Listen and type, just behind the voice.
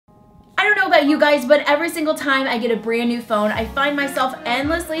about you guys, but every single time I get a brand new phone, I find myself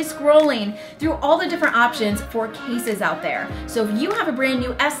endlessly scrolling through all the different options for cases out there. So if you have a brand new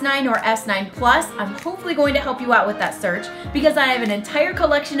S9 or S9 Plus, I'm hopefully going to help you out with that search because I have an entire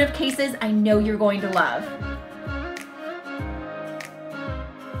collection of cases I know you're going to love.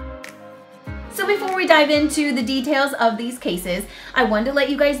 So before we dive into the details of these cases, I wanted to let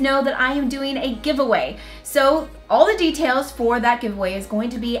you guys know that I am doing a giveaway. So all the details for that giveaway is going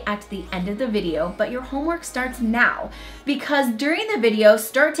to be at the end of the video, but your homework starts now. Because during the video,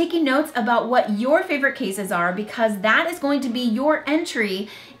 start taking notes about what your favorite cases are because that is going to be your entry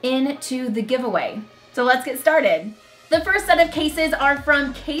into the giveaway. So let's get started. The first set of cases are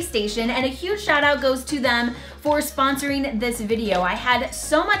from CaseStation, and a huge shout out goes to them for sponsoring this video. I had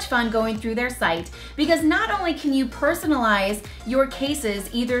so much fun going through their site because not only can you personalize your cases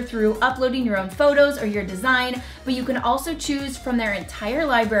either through uploading your own photos or your design, but you can also choose from their entire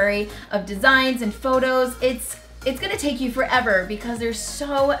library of designs and photos. It's gonna take you forever because there's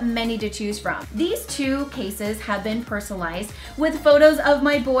so many to choose from. These two cases have been personalized with photos of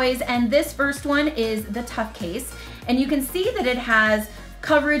my boys, and this first one is the Tough case. And you can see that it has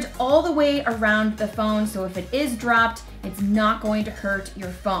coverage all the way around the phone, so if it is dropped, it's not going to hurt your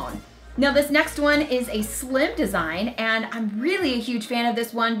phone. Now this next one is a slim design, and I'm really a huge fan of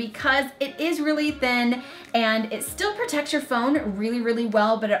this one because it is really thin and it still protects your phone really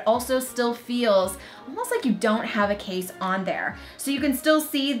well, but it also still feels almost like you don't have a case on there. So you can still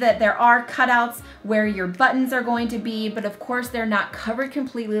see that there are cutouts where your buttons are going to be, but of course they're not covered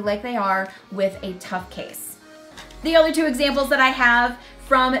completely like they are with a Tough case. The other two examples that I have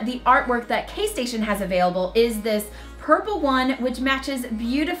from the artwork that CaseStation has available is this purple one, which matches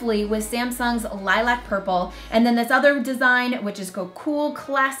beautifully with Samsung's lilac purple, and then this other design, which is cool,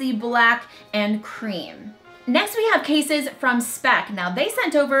 classy black and cream. Next we have cases from Speck. Now they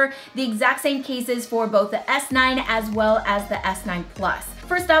sent over the exact same cases for both the S9 as well as the S9 Plus.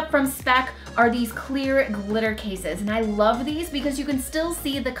 First up from Speck are these clear glitter cases, and I love these because you can still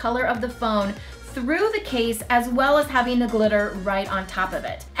see the color of the phone through the case as well as having the glitter right on top of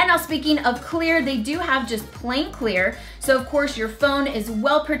it. And now speaking of clear, they do have just plain clear, so of course your phone is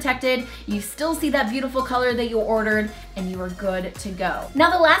well protected, you still see that beautiful color that you ordered, and you are good to go.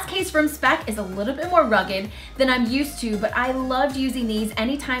 Now the last case from Speck is a little bit more rugged than I'm used to, but I loved using these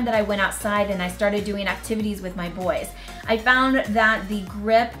anytime that I went outside and I started doing activities with my boys. I found that the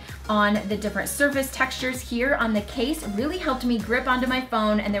grip on the different surface textures here on the case really helped me grip onto my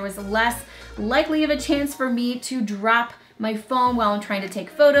phone, and there was less likely of a chance for me to drop my phone while I'm trying to take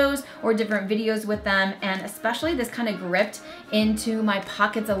photos or different videos with them, and especially this kind of gripped into my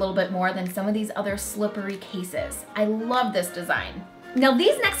pockets a little bit more than some of these other slippery cases. I love this design. Now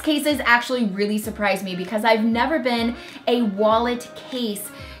these next cases actually really surprised me because I've never been a wallet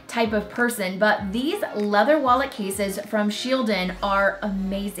case type of person, but these leather wallet cases from Shieldon are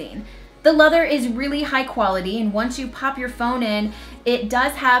amazing. The leather is really high quality, and once you pop your phone in, it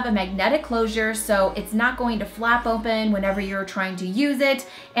does have a magnetic closure, so it's not going to flap open whenever you're trying to use it,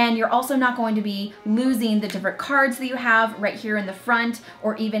 and you're also not going to be losing the different cards that you have right here in the front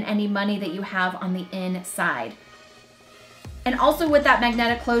or even any money that you have on the inside. And also with that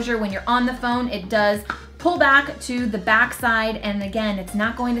magnetic closure, when you're on the phone, it does pull back to the back side, and again, it's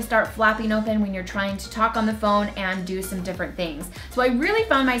not going to start flapping open when you're trying to talk on the phone and do some different things. So I really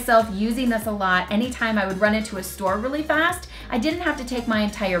found myself using this a lot anytime I would run into a store really fast. I didn't have to take my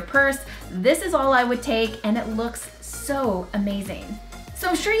entire purse. This is all I would take, and it looks so amazing. So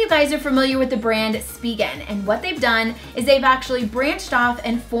I'm sure you guys are familiar with the brand Spigen, and what they've done is they've actually branched off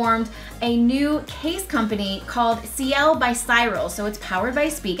and formed a new case company called Ciel by Cyril. So it's powered by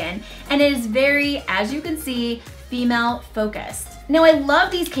Spigen, and it is very, as you can see, female focused. Now I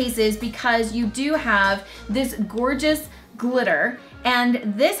love these cases because you do have this gorgeous glitter,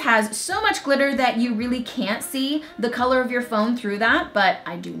 and this has so much glitter that you really can't see the color of your phone through that, but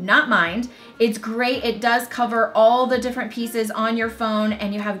I do not mind. It's great. It does cover all the different pieces on your phone,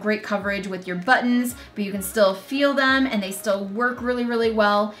 and you have great coverage with your buttons, but you can still feel them and they still work really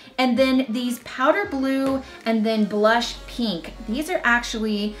well. And then these powder blue and then blush pink. These are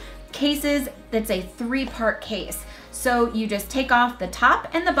actually cases that's a 3-part case. So you just take off the top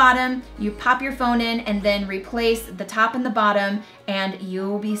and the bottom, you pop your phone in, and then replace the top and the bottom, and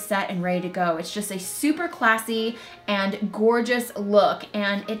you'll be set and ready to go. It's just a super classy and gorgeous look,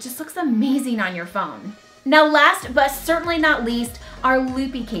 and it just looks amazing on your phone. Now last but certainly not least are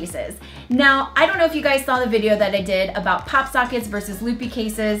loopy cases. Now I don't know if you guys saw the video that I did about pop sockets versus loopy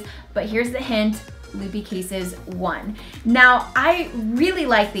cases, but here's the hint. Loopy cases won. Now I really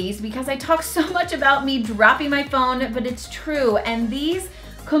like these because I talk so much about me dropping my phone, but it's true, and these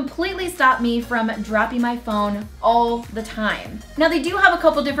completely stop me from dropping my phone all the time. Now they do have a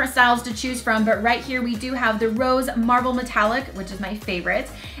couple different styles to choose from, but right here we do have the Rose Marble Metallic, which is my favorite,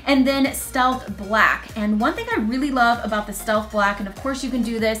 and then Stealth Black. And one thing I really love about the Stealth Black, and of course you can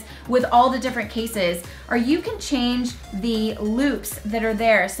do this with all the different cases, are you can change the loops that are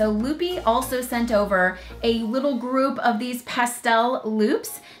there. So Loopy also sent over a little group of these pastel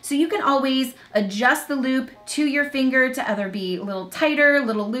loops. So you can always adjust the loop to your finger to either be a little tighter, a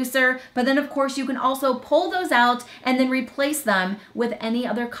little looser, but then of course you can also pull those out and then replace them with any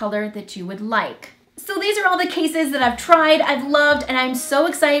other color that you would like. So these are all the cases that I've tried, I've loved, and I'm so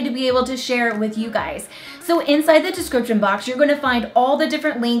excited to be able to share it with you guys. So inside the description box, you're going to find all the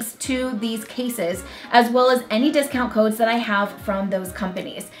different links to these cases, as well as any discount codes that I have from those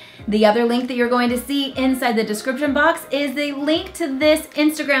companies. The other link that you're going to see inside the description box is the link to this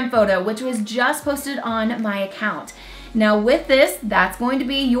Instagram photo, which was just posted on my account. Now with this, that's going to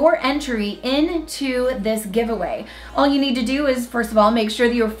be your entry into this giveaway. All you need to do is, first of all, make sure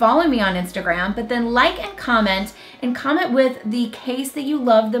that you're following me on Instagram, but then like and comment with the case that you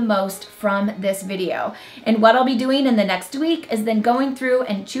love the most from this video. And what I'll be doing in the next week is then going through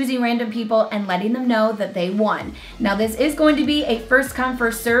and choosing random people and letting them know that they won. Now this is going to be a first come,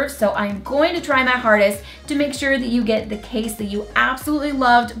 first serve, so I'm going to try my hardest to make sure that you get the case that you absolutely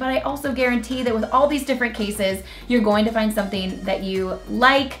loved, but I also guarantee that with all these different cases, you're going to find something that you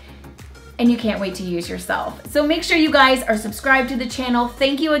like and you can't wait to use yourself. So make sure you guys are subscribed to the channel.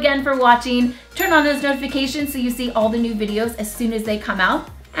 Thank you again for watching. Turn on those notifications so you see all the new videos as soon as they come out,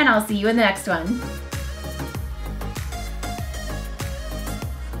 and I'll see you in the next one.